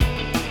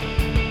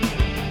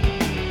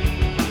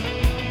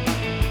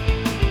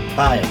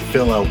Hi, I'm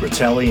Phil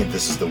Albertelli, and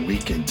this is the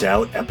Week in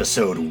Doubt,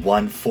 episode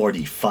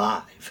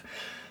 145.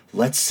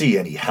 Let's see,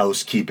 any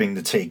housekeeping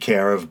to take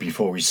care of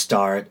before we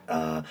start?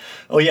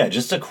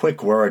 Just a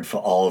quick word for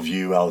all of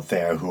you out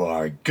there who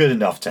are good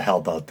enough to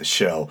help out the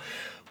show.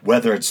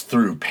 Whether it's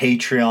through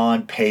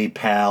Patreon,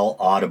 PayPal,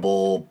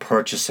 Audible,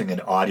 purchasing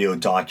an audio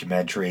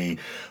documentary,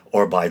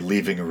 or by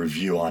leaving a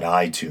review on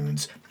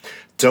iTunes,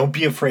 don't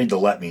be afraid to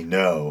let me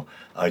know.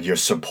 Your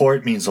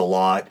support means a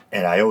lot,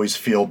 and I always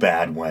feel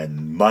bad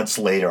when months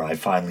later I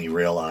finally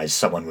realize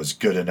someone was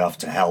good enough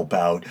to help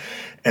out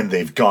and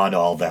they've gone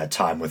all that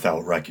time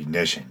without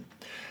recognition.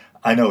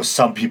 I know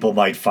some people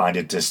might find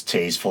it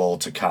distasteful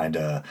to kind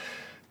of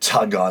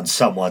tug on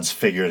someone's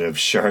figurative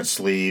shirt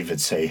sleeve and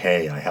say,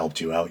 hey, I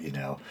helped you out,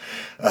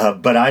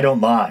 but I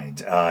don't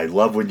mind. I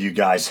love when you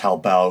guys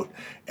help out,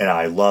 and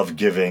I love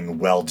giving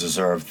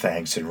well-deserved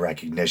thanks and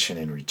recognition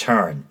in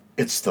return.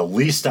 It's the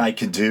least I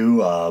can do,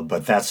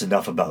 but that's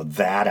enough about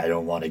that. I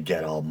don't want to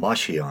get all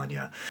mushy on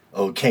you.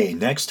 Okay,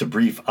 next a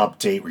brief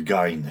update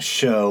regarding the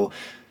show.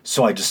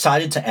 So I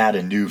decided to add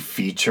a new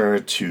feature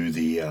to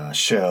the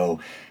show.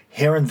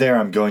 Here and there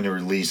I'm going to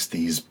release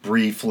these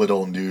brief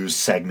little news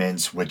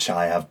segments, which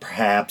I have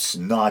perhaps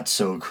not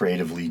so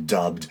creatively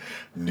dubbed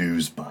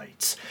news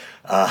bites.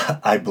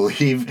 I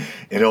believe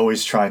in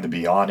always trying to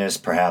be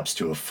honest, perhaps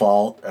to a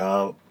fault,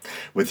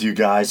 with you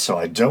guys, so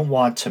I don't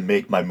want to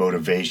make my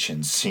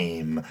motivations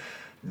seem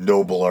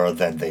nobler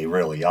than they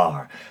really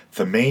are.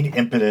 The main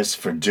impetus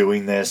for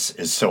doing this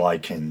is so I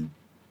can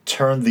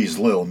turn these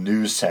little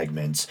news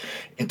segments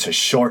into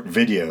short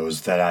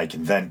videos that I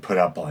can then put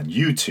up on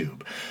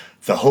YouTube.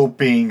 The hope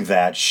being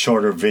that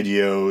shorter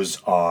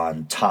videos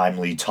on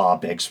timely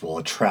topics will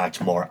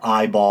attract more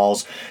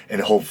eyeballs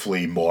and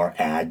hopefully more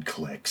ad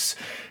clicks.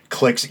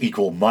 Clicks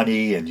equal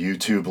money in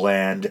YouTube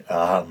land.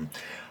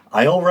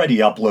 I already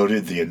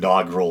uploaded the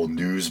inaugural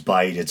news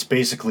bite. It's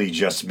basically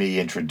just me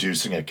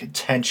introducing a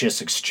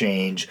contentious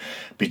exchange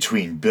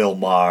between Bill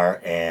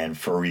Maher and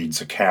Fareed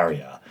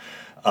Zakaria.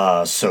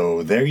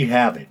 So there you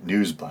have it,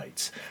 news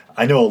bites.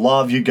 I know a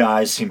lot of you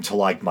guys seem to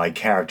like my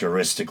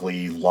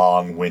characteristically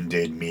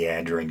long-winded,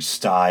 meandering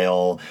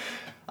style,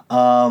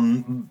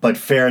 but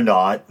fear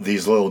not,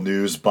 these little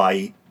news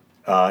bite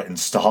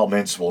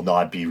installments will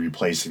not be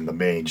replacing the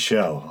main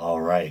show. All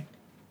right.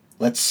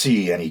 Let's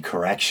see, any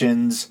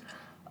corrections?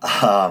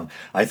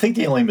 I think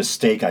the only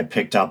mistake I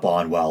picked up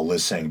on while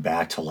listening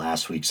back to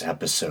last week's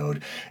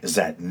episode is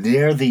that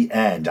near the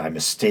end I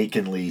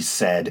mistakenly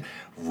said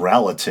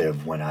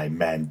relative when I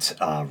meant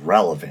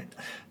relevant.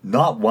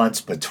 Not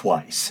once, but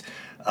twice.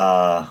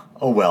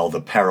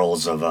 The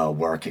perils of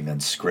working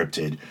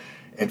unscripted.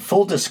 In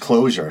full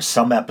disclosure,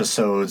 some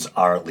episodes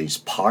are at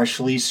least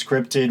partially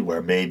scripted,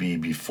 where maybe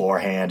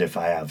beforehand, if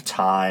I have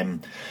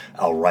time,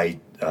 I'll write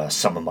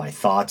some of my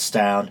thoughts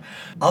down.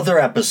 Other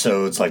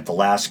episodes, like the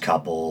last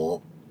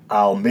couple,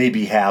 I'll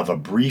maybe have a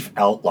brief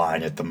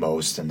outline at the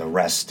most, and the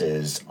rest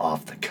is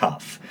off the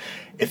cuff.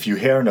 If you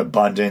hear an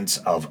abundance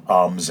of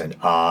ums and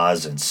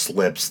ahs and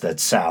slips that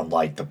sound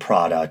like the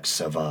products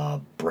of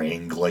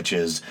brain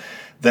glitches,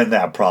 then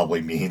that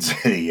probably means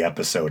the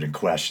episode in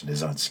question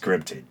is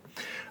unscripted.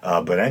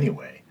 But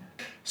anyway,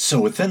 so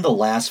within the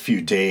last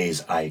few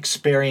days, I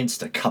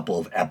experienced a couple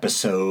of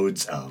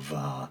episodes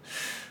of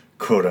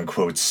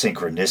quote-unquote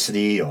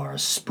synchronicity or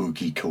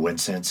spooky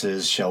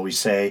coincidences, shall we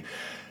say.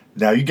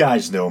 Now, you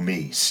guys know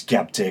me,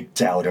 skeptic,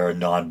 doubter,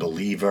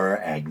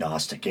 non-believer,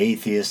 agnostic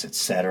atheist,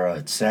 etc.,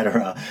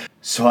 etc.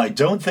 So I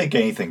don't think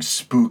anything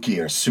spooky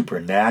or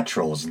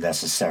supernatural is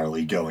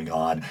necessarily going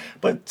on,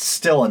 but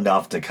still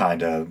enough to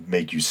kind of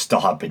make you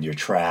stop in your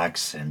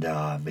tracks and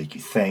make you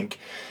think.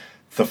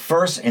 The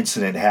first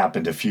incident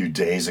happened a few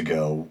days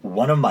ago.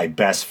 One of my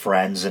best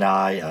friends and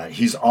I,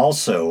 he's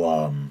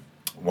also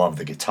one of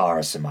the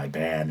guitarists in my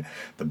band,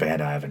 the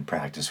band I haven't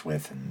practiced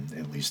with in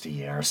at least a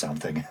year or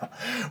something.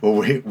 Well,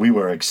 we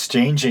were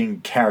exchanging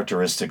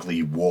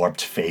characteristically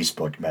warped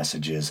Facebook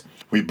messages.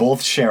 We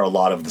both share a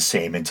lot of the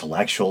same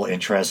intellectual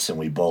interests, and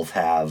we both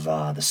have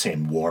the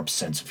same warped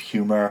sense of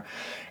humor,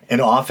 and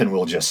often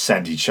we'll just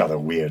send each other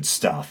weird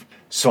stuff.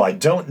 So I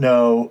don't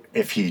know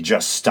if he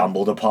just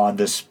stumbled upon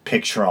this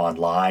picture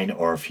online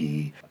or if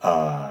he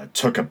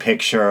took a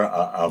picture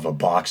of a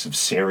box of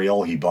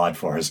cereal he bought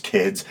for his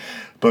kids.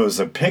 But it was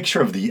a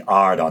picture of the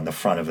art on the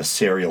front of a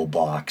cereal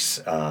box.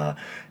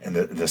 And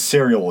the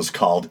cereal was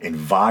called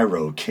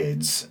Enviro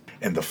Kids.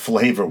 And the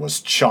flavor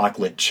was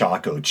chocolate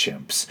choco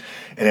chimps.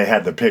 And it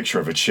had the picture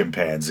of a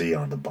chimpanzee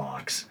on the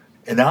box.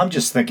 And now I'm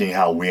just thinking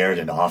how weird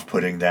and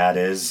off-putting that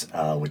is,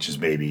 which is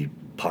maybe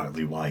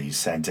partly why he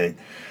sent it.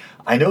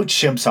 I know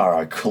chimps are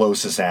our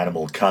closest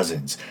animal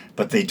cousins,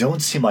 but they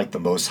don't seem like the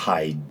most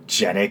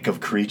hygienic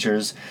of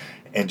creatures,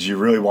 and you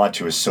really want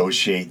to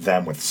associate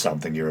them with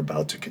something you're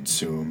about to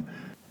consume.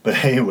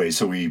 But anyway,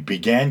 so we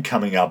began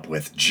coming up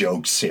with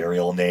joke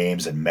cereal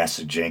names and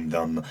messaging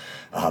them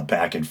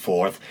back and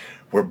forth.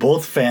 We're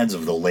both fans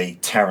of the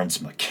late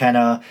Terence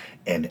McKenna,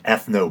 an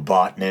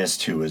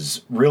ethnobotanist who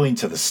is really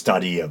into the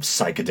study of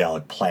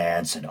psychedelic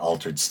plants and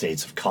altered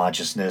states of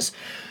consciousness.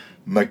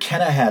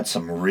 McKenna had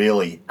some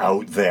really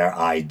out there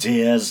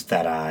ideas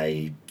that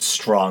I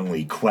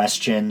strongly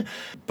question,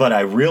 but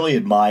I really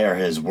admire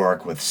his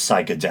work with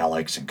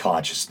psychedelics and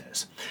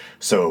consciousness.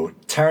 So,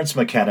 Terence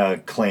McKenna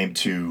claimed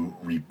to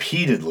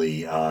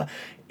repeatedly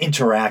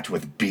interact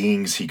with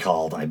beings he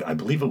called, I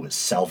believe it was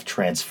self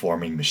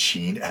transforming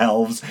machine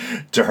elves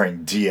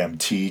during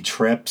DMT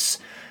trips.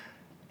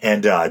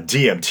 And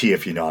DMT,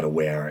 if you're not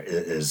aware,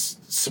 is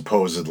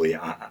supposedly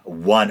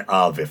one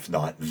of, if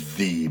not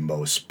the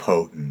most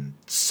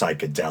potent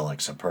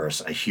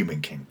psychedelics a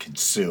human can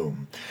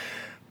consume,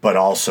 but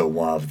also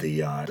one of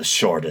the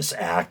shortest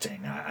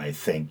acting. I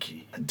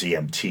think a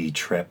DMT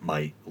trip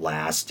might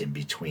last in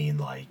between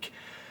like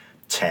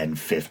 10,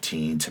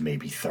 15 to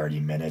maybe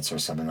 30 minutes or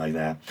something like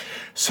that.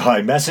 So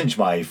I messaged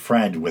my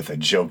friend with a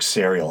joke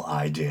cereal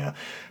idea: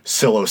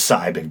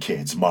 psilocybin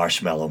kids,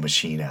 marshmallow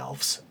machine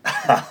elves.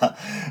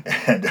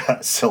 And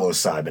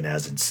psilocybin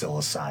as in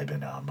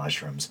psilocybin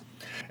mushrooms.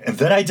 And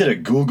then I did a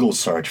Google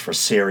search for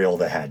cereal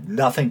that had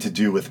nothing to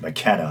do with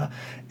McKenna,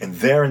 and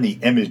there in the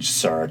image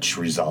search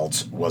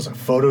results was a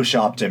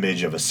photoshopped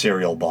image of a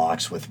cereal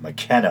box with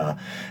McKenna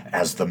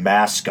as the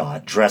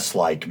mascot, dressed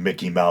like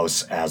Mickey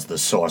Mouse as the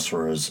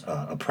sorcerer's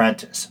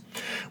apprentice,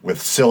 with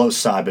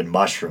psilocybin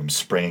mushrooms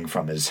springing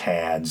from his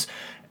hands,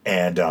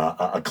 and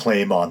a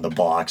claim on the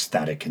box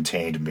that it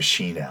contained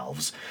machine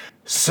elves.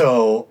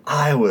 So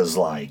I was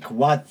like,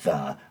 what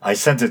the? I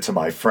sent it to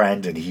my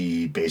friend, and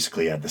he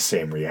basically had the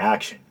same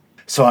reaction.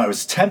 So I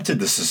was tempted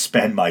to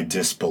suspend my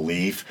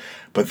disbelief,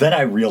 but then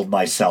I reeled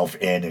myself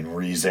in and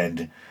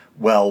reasoned,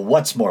 well,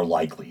 what's more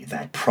likely,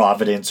 that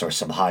Providence or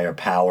some higher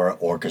power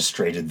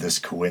orchestrated this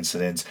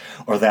coincidence,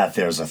 or that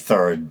there's a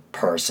third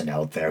person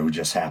out there who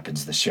just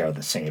happens to share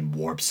the same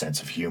warped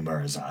sense of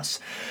humor as us?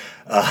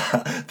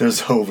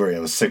 There's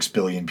over 6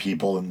 billion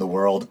people in the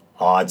world.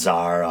 Odds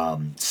are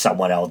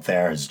someone out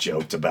there has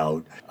joked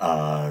about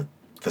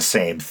the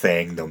same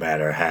thing, no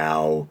matter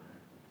how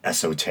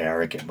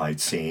esoteric it might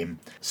seem.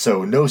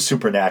 So no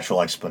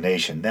supernatural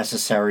explanation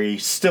necessary.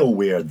 Still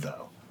weird,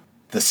 though.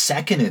 The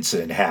second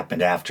incident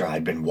happened after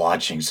I'd been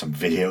watching some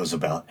videos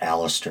about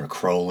Aleister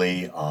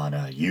Crowley on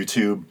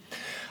YouTube.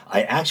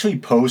 I actually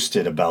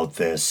posted about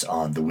this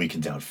on the Week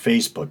in Doubt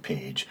Facebook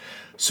page.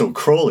 So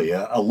Crowley,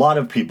 a lot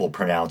of people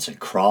pronounce it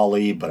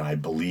Crawley, but I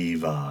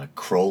believe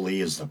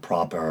Crowley is the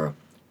proper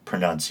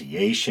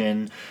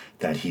pronunciation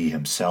that he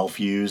himself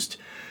used.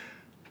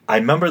 I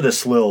remember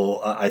this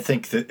little, I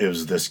think that it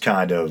was this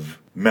kind of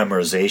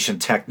memorization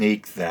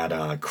technique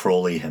that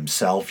Crowley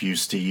himself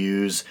used to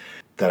use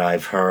that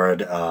I've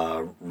heard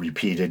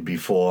repeated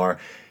before.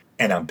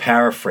 And I'm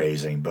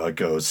paraphrasing, but it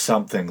goes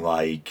something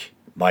like,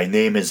 my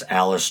name is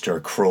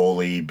Aleister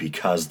Crowley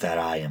because that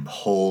I am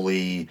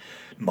holy.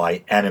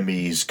 My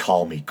enemies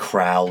call me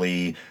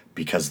Crowley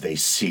because they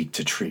seek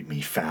to treat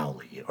me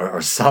foully,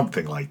 or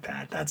something like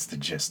that. That's the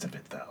gist of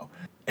it, though.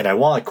 And I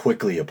want to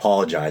quickly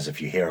apologize if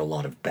you hear a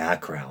lot of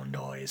background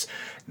noise.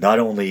 Not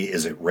only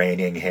is it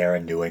raining here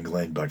in New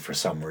England, but for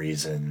some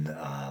reason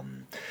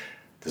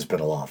there's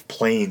been a lot of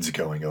planes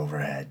going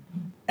overhead.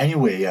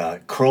 Anyway,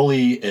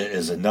 Crowley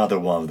is another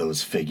one of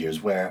those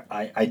figures where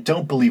I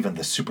don't believe in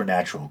the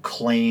supernatural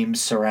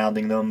claims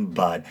surrounding them,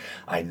 but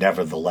I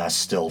nevertheless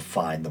still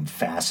find them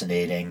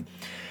fascinating.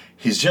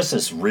 He's just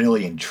this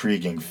really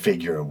intriguing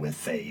figure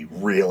with a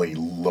really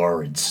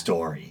lurid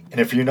story. And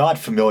if you're not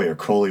familiar,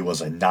 Crowley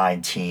was a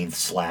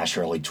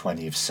 19th/early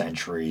 20th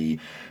century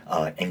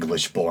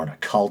English-born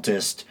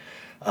occultist.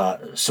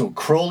 So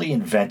Crowley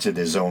invented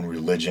his own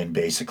religion,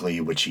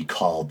 basically, which he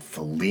called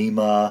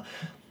Thelema,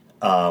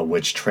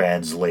 which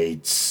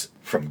translates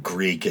from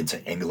Greek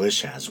into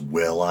English as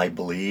will, I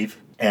believe.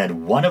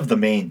 And one of the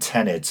main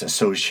tenets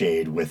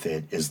associated with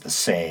it is the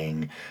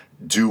saying,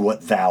 do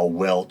what thou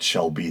wilt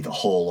shall be the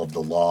whole of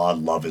the law,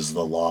 love is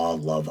the law,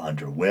 love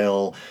under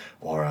will,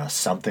 or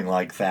something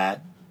like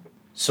that.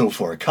 So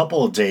for a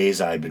couple of days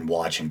I'd been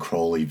watching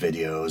Crowley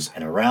videos,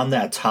 and around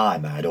that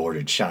time I'd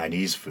ordered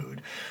Chinese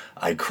food.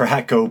 I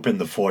crack open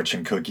the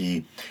fortune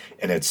cookie,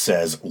 and it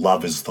says,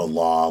 love is the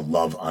law,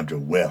 love under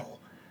will.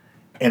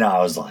 And I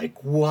was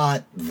like,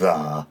 what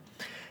the?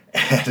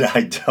 And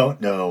I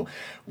don't know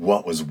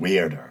what was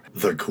weirder,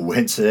 the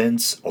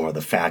coincidence or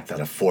the fact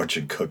that a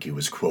fortune cookie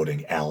was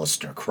quoting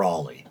Aleister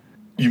Crowley.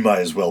 You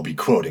might as well be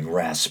quoting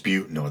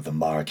Rasputin or the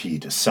Marquis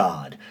de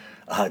Sade,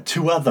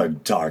 two other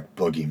dark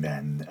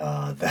boogeymen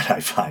that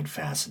I find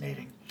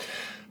fascinating.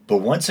 But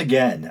once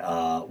again,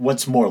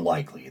 what's more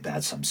likely,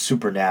 that some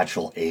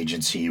supernatural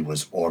agency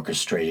was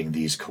orchestrating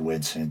these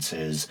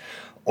coincidences,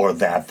 or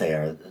that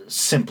they're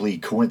simply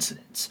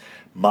coincidence?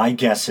 My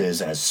guess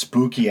is, as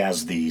spooky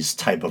as these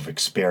type of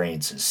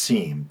experiences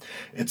seem,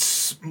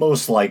 it's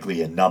most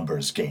likely a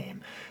numbers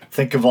game.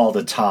 Think of all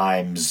the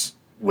times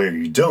where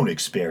you don't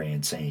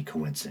experience any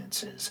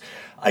coincidences.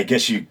 I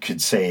guess you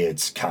could say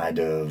it's kind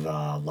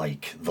of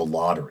like the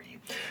lottery.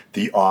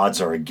 The odds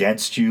are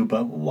against you,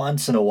 but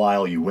once in a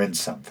while you win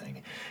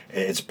something.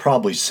 It's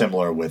probably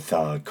similar with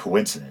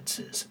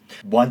coincidences.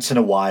 Once in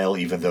a while,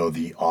 even though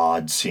the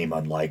odds seem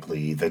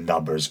unlikely, the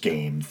numbers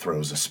game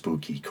throws a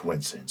spooky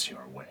coincidence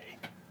your way.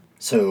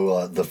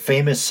 The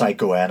famous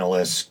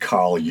psychoanalyst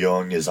Carl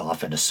Jung is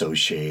often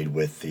associated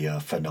with the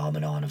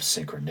phenomenon of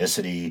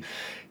synchronicity.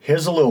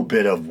 Here's a little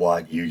bit of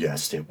what, you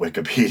guessed it,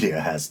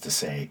 Wikipedia has to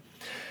say.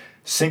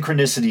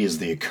 Synchronicity is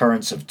the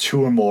occurrence of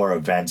two or more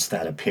events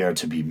that appear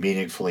to be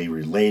meaningfully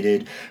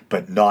related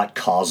but not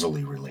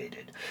causally related.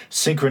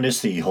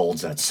 Synchronicity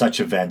holds that such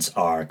events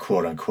are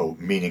quote unquote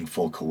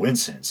meaningful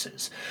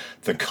coincidences.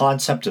 The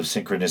concept of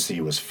synchronicity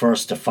was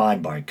first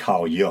defined by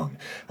Carl Jung,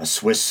 a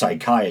Swiss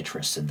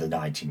psychiatrist in the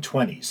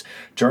 1920s.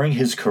 During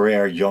his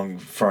career, Jung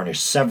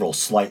furnished several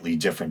slightly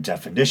different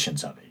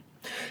definitions of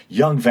it.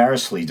 Jung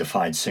variously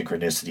defined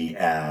synchronicity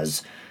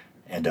as,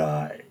 and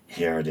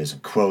here it is in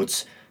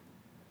quotes,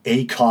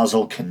 a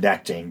causal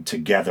connecting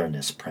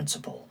togetherness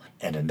principle,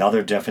 and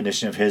another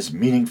definition of his,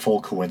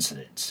 meaningful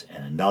coincidence,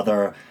 and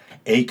another,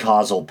 a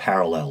causal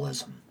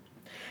parallelism.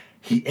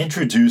 He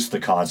introduced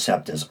the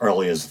concept as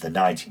early as the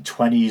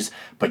 1920s,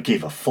 but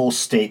gave a full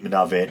statement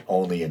of it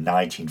only in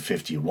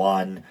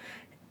 1951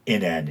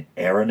 in an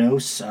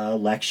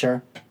Eranos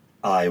lecture.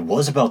 I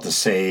was about to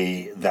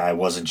say that I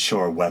wasn't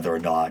sure whether or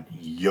not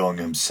Jung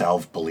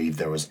himself believed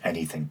there was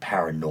anything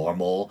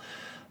paranormal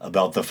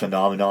about the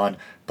phenomenon,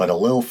 but a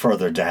little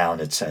further down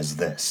it says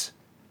this.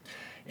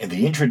 In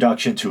the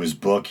introduction to his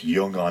book,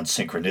 Jung on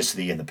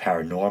Synchronicity and the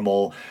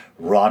Paranormal,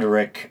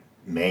 Roderick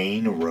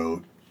Mayne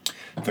wrote,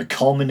 "The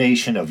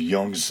culmination of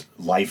Jung's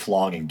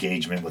lifelong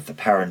engagement with the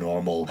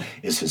paranormal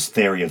is his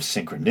theory of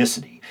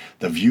synchronicity,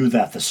 the view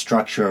that the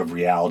structure of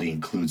reality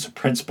includes a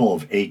principle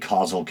of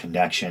acausal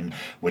connection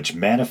which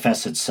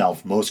manifests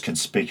itself most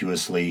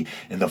conspicuously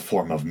in the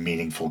form of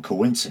meaningful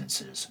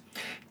coincidences.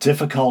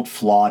 Difficult,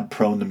 flawed,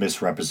 prone to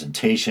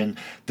misrepresentation,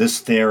 this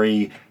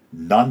theory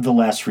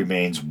nonetheless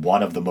remains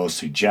one of the most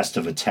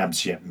suggestive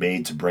attempts yet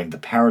made to bring the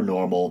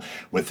paranormal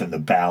within the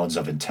bounds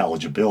of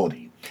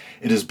intelligibility.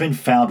 It has been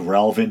found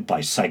relevant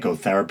by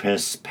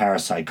psychotherapists,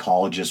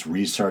 parapsychologists,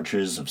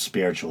 researchers of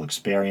spiritual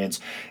experience,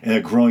 and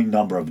a growing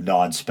number of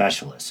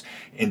non-specialists.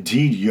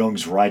 Indeed,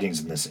 Jung's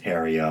writings in this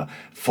area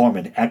form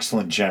an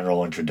excellent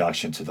general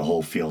introduction to the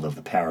whole field of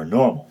the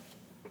paranormal."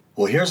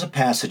 Well, here's a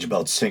passage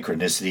about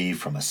synchronicity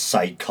from a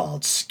site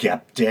called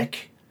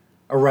Skeptic,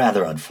 a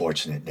rather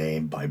unfortunate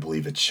name, but I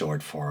believe it's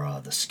short for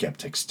the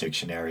Skeptic's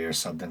Dictionary or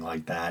something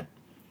like that.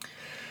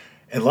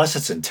 Unless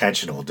it's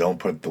intentional, don't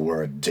put the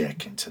word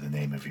dick into the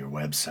name of your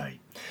website.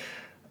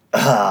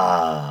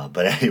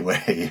 But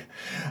anyway,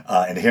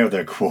 and here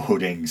they're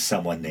quoting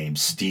someone named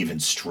Stephen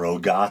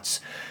Strogatz.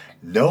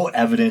 "No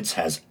evidence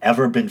has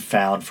ever been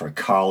found for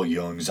Carl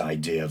Jung's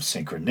idea of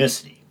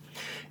synchronicity."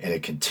 And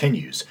it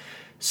continues,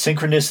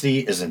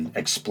 "Synchronicity is an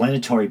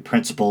explanatory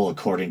principle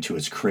according to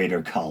its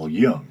creator Carl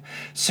Jung.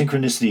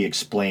 Synchronicity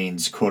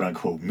explains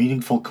quote-unquote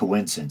meaningful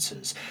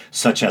coincidences,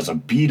 such as a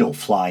beetle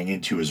flying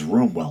into his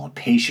room while a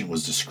patient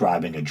was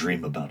describing a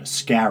dream about a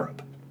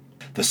scarab.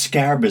 The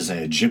scarab is an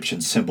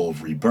Egyptian symbol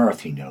of rebirth,"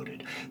 he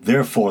noted.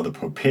 "Therefore, the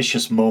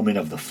propitious moment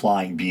of the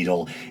flying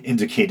beetle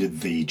indicated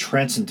the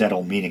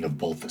transcendental meaning of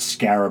both the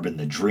scarab in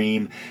the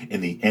dream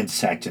and the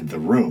insect in the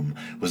room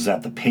was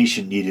that the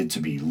patient needed to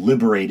be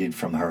liberated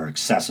from her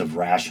excessive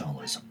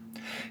rationalism.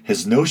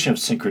 His notion of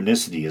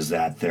synchronicity is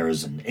that there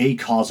is an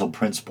acausal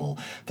principle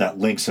that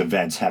links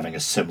events having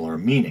a similar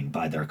meaning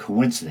by their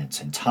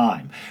coincidence in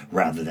time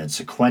rather than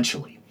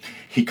sequentially.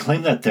 He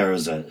claimed that there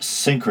is a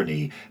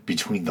synchrony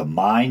between the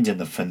mind and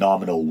the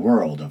phenomenal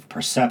world of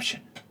perception."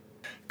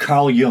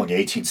 Carl Jung,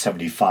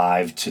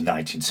 1875 to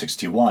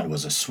 1961,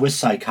 was a Swiss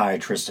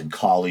psychiatrist and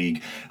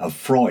colleague of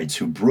Freud's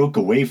who broke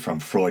away from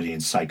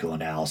Freudian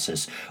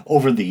psychoanalysis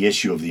over the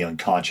issue of the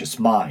unconscious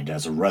mind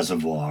as a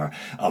reservoir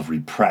of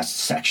repressed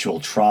sexual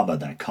trauma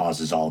that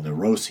causes all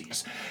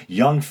neuroses.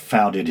 Jung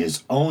founded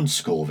his own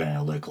school of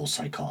analytical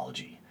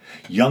psychology.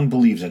 Jung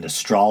believed in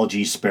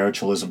astrology,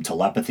 spiritualism,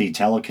 telepathy,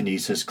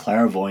 telekinesis,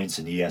 clairvoyance,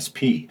 and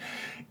ESP.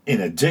 In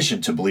addition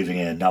to believing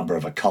in a number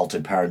of occult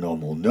and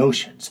paranormal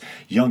notions,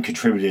 Jung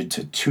contributed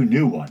to two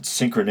new ones,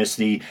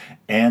 synchronicity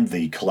and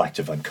the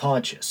collective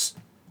unconscious.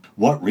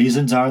 What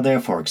reasons are there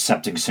for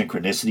accepting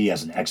synchronicity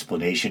as an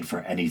explanation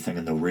for anything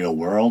in the real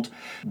world?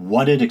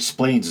 What it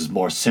explains is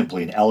more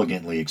simply and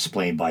elegantly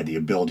explained by the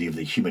ability of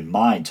the human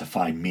mind to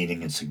find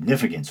meaning and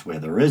significance where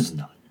there is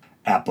none.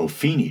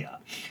 Apophenia.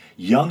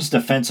 Jung's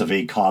defense of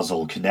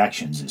acausal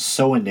connections is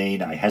so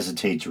inane I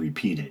hesitate to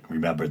repeat it.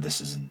 Remember, this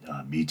isn't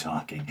me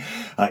talking.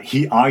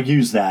 He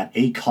argues that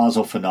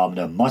acausal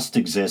phenomena must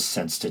exist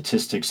since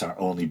statistics are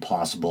only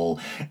possible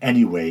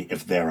anyway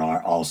if there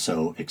are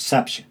also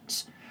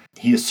exceptions.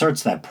 He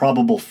asserts that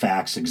probable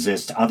facts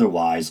exist,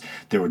 otherwise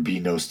there would be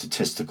no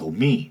statistical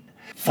mean.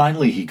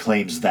 Finally, he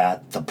claims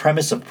that the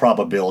premise of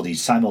probability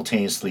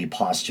simultaneously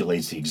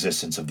postulates the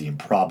existence of the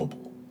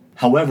improbable.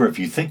 However, if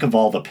you think of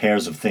all the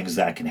pairs of things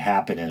that can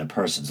happen in a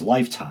person's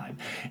lifetime,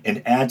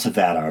 and add to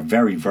that our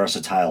very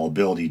versatile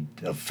ability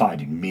of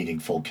finding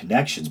meaningful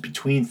connections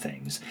between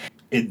things,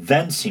 it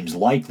then seems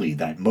likely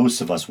that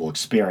most of us will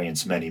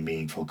experience many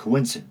meaningful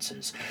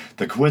coincidences.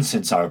 The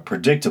coincidences are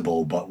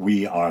predictable, but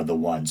we are the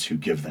ones who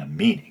give them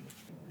meaning.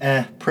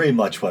 Pretty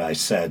much what I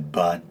said,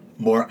 but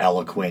more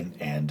eloquent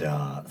and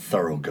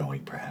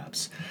thoroughgoing,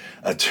 perhaps.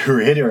 To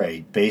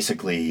reiterate,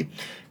 basically,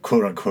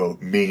 quote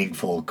unquote,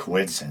 meaningful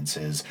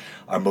coincidences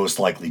are most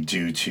likely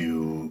due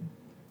to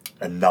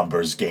a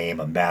numbers game,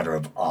 a matter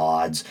of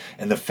odds,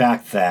 and the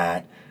fact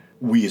that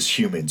we as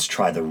humans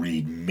try to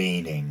read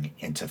meaning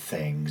into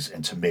things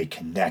and to make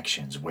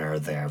connections where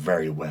there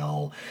very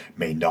well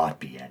may not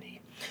be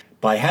any.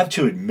 But I have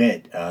to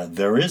admit,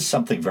 there is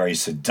something very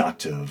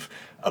seductive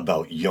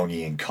about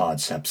Jungian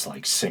concepts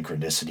like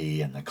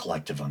synchronicity and the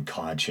collective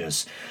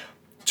unconscious.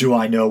 Do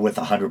I know with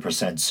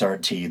 100%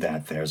 certainty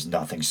that there's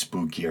nothing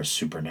spooky or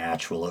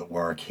supernatural at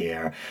work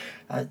here?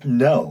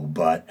 No,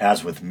 but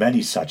as with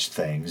many such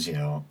things,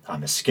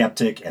 I'm a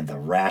skeptic, and the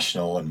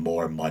rational and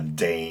more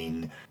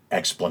mundane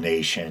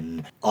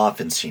explanation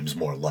often seems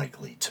more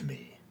likely to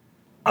me.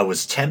 I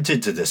was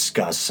tempted to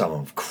discuss some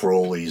of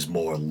Crowley's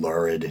more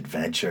lurid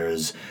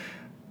adventures,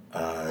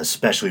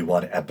 especially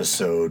one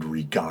episode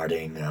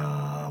regarding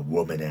a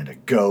woman and a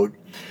goat.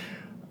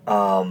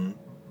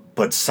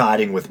 But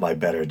siding with my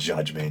better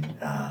judgment,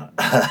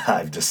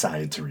 I've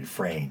decided to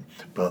refrain.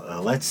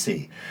 But let's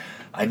see.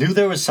 I knew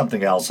there was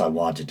something else I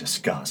wanted to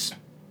discuss.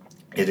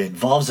 It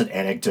involves an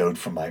anecdote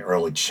from my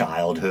early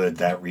childhood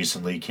that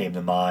recently came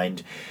to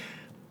mind.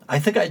 I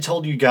think I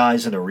told you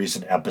guys in a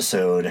recent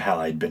episode how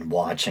I'd been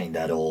watching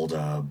that old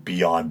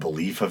Beyond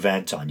Belief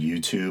event on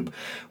YouTube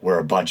where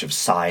a bunch of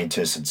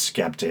scientists and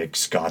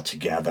skeptics got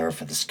together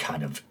for this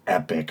kind of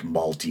epic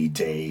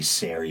multi-day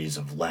series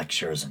of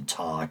lectures and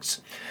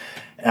talks.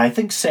 And I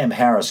think Sam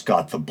Harris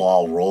got the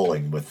ball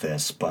rolling with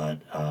this, but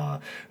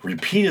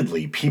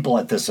repeatedly people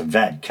at this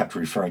event kept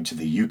referring to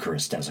the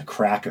Eucharist as a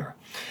cracker.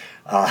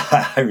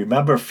 I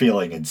remember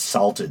feeling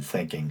insulted,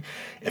 thinking,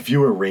 if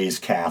you were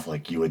raised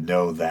Catholic, you would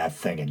know that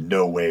thing in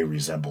no way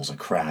resembles a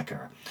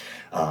cracker,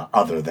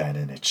 other than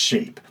in its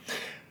shape.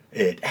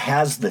 It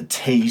has the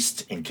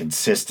taste and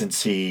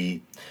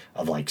consistency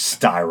of like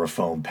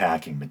styrofoam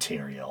packing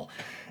material.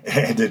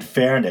 And in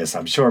fairness,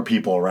 I'm sure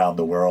people around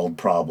the world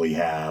probably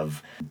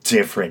have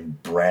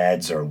different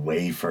breads or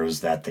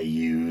wafers that they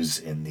use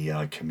in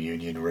the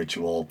communion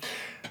ritual.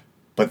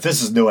 But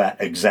this is no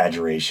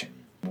exaggeration.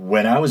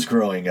 When I was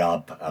growing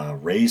up,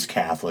 raised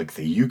Catholic,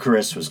 the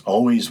Eucharist was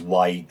always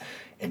white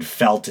and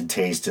felt and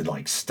tasted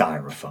like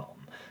styrofoam,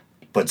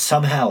 but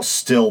somehow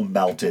still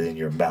melted in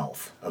your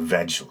mouth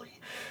eventually.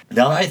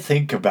 Now that I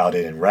think about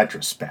it in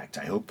retrospect,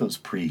 I hope those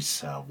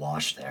priests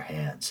washed their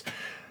hands.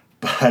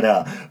 But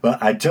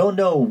I don't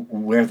know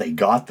where they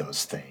got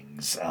those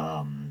things.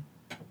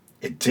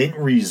 It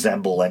didn't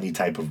resemble any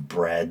type of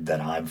bread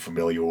that I'm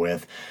familiar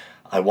with.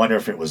 I wonder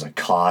if it was a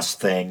cost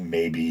thing.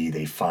 Maybe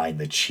they find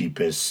the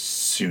cheapest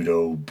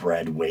pseudo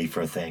bread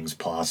wafer things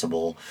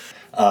possible.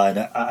 And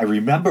I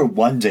remember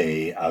one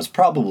day, I was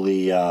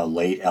probably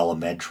late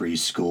elementary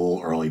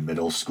school, early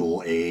middle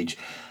school age.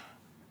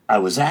 I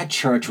was at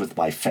church with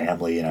my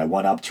family and I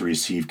went up to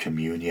receive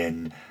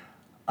communion.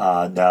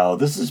 No,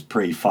 this is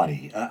pretty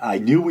funny. I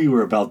knew we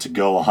were about to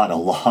go on a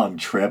long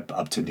trip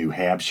up to New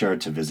Hampshire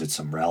to visit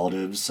some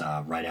relatives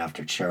right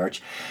after church.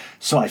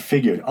 So I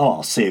figured,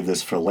 I'll save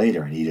this for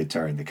later and eat it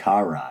during the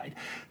car ride.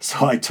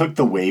 So I took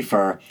the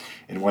wafer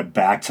and went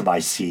back to my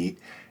seat,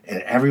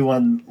 and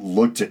everyone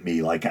looked at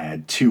me like I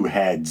had two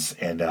heads,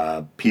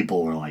 and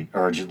people were like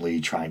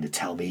urgently trying to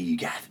tell me,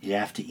 you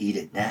have to eat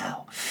it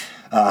now.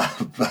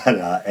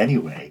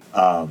 Anyway,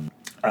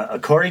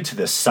 according to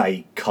this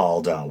site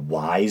called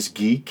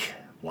WiseGeek,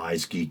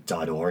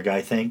 wisegeek.org,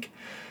 I think,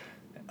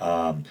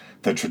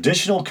 the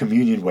traditional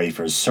communion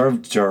wafers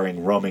served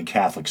during Roman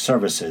Catholic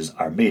services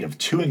are made of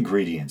two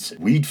ingredients,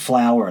 wheat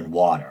flour and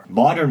water.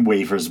 Modern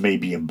wafers may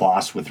be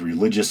embossed with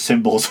religious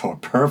symbols or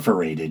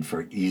perforated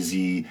for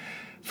easier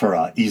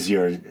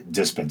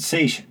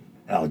dispensation.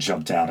 I'll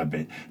jump down a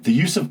bit. The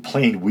use of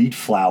plain wheat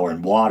flour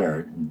and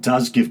water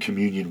does give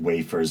communion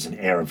wafers an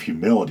air of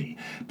humility,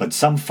 but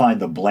some find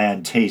the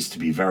bland taste to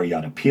be very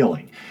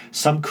unappealing.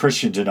 Some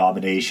Christian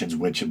denominations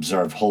which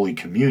observe Holy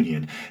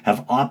Communion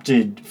have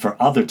opted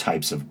for other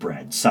types of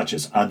bread, such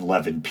as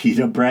unleavened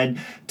pita bread,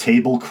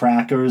 table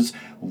crackers,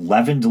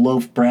 leavened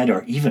loaf bread,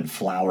 or even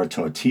flour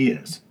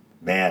tortillas.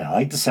 Man, I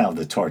like the sound of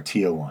the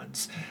tortilla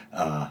ones.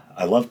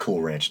 I love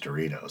Cool Ranch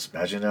Doritos.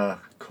 Imagine a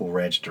Cool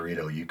Ranch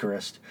Dorito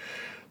Eucharist.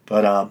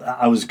 But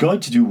I was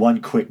going to do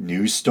one quick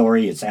news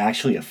story. It's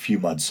actually a few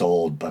months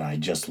old, but I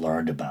just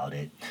learned about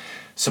it.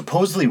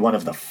 Supposedly one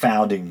of the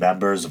founding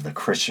members of the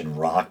Christian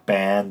rock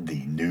band,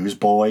 the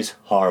Newsboys,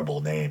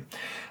 horrible name,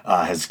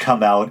 has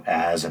come out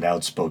as an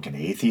outspoken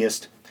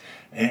atheist.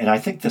 And I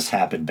think this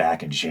happened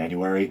back in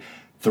January.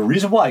 The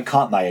reason why it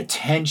caught my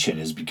attention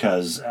is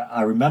because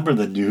I remember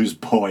the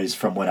Newsboys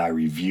from when I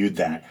reviewed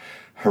that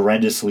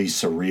horrendously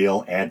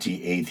surreal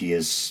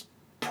anti-atheist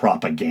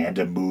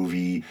propaganda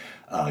movie,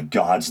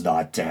 God's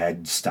Not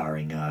Dead,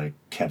 starring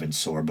Kevin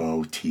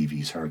Sorbo,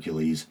 TV's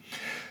Hercules.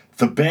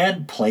 The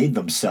band played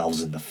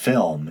themselves in the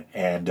film,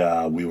 and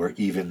we were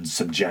even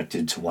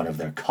subjected to one of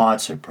their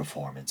concert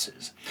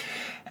performances.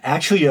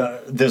 Actually,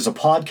 there's a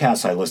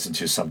podcast I listen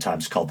to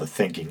sometimes called The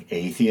Thinking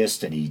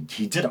Atheist, and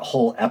he did a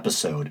whole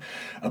episode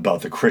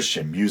about the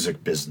Christian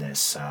music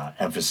business,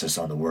 emphasis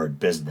on the word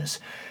business.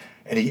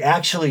 And he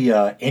actually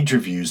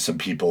interviews some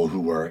people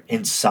who were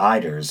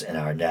insiders and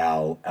are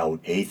now out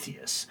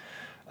atheists.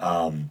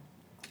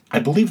 I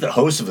believe the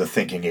host of The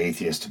Thinking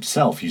Atheist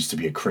himself used to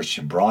be a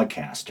Christian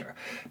broadcaster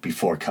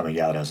before coming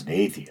out as an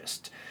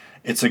atheist.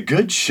 It's a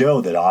good show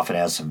that often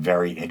has some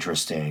very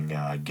interesting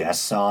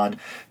guests on.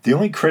 The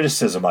only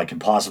criticism I can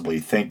possibly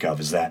think of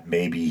is that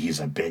maybe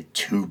he's a bit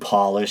too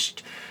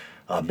polished.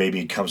 Maybe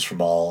it comes from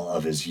all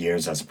of his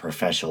years as a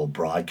professional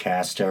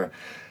broadcaster.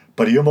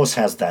 But he almost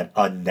has that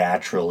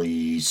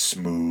unnaturally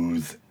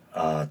smooth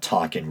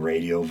talking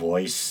radio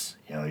voice.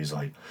 He's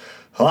like,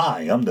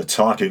 "Hi, I'm the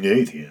talking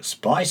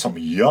atheist. Buy some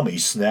yummy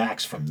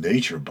snacks from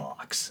Nature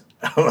Box."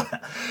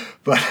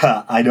 But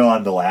I know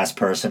I'm the last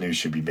person who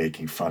should be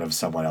making fun of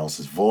someone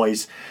else's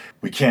voice.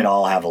 We can't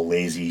all have a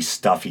lazy,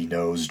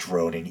 stuffy-nosed,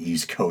 droning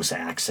East Coast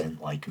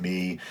accent like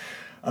me.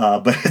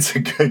 But it's a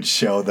good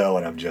show, though,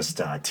 and I'm just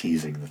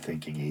teasing the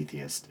Thinking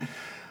Atheist.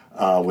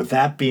 With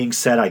that being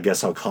said, I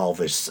guess I'll call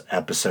this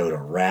episode a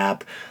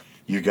wrap.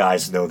 You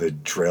guys know the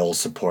drill.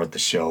 Support the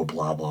show,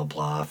 blah, blah,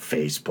 blah.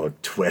 Facebook,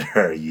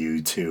 Twitter,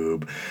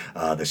 YouTube.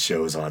 The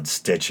show's on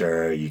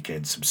Stitcher. You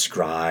can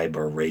subscribe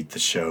or rate the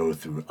show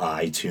through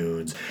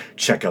iTunes.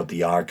 Check out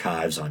the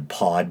archives on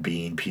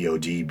Podbean,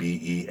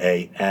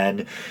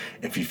 Podbean.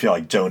 If you feel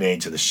like donating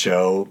to the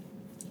show,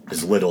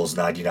 as little as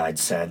 99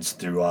 cents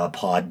through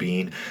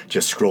Podbean.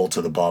 Just scroll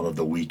to the bottom of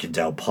the Week in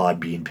Doubt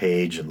Podbean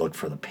page and look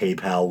for the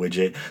PayPal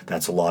widget.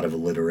 That's a lot of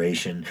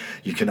alliteration.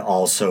 You can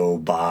also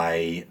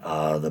buy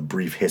the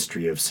Brief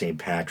History of St.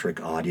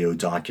 Patrick audio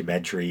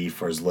documentary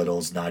for as little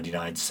as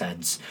 99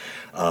 cents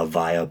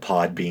via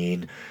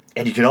Podbean.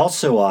 And you can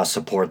also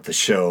support the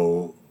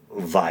show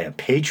via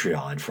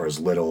Patreon for as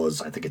little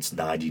as, I think it's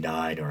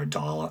 99 or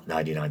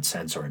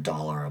 $1.99 or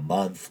 $1 a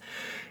month.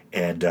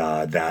 And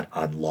that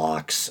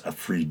unlocks a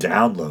free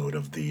download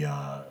of the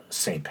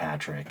St.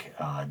 Patrick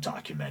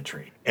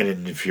documentary.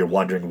 And if you're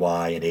wondering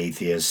why an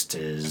atheist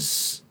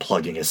is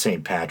plugging a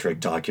St. Patrick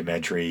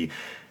documentary,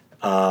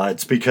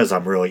 it's because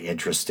I'm really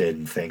interested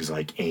in things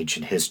like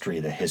ancient history,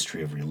 the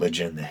history of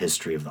religion, the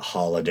history of the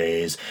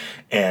holidays,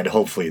 and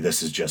hopefully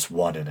this is just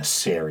one in a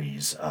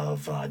series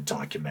of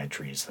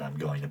documentaries that I'm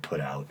going to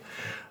put out.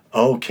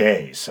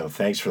 Okay, so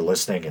thanks for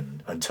listening,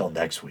 and until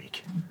next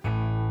week.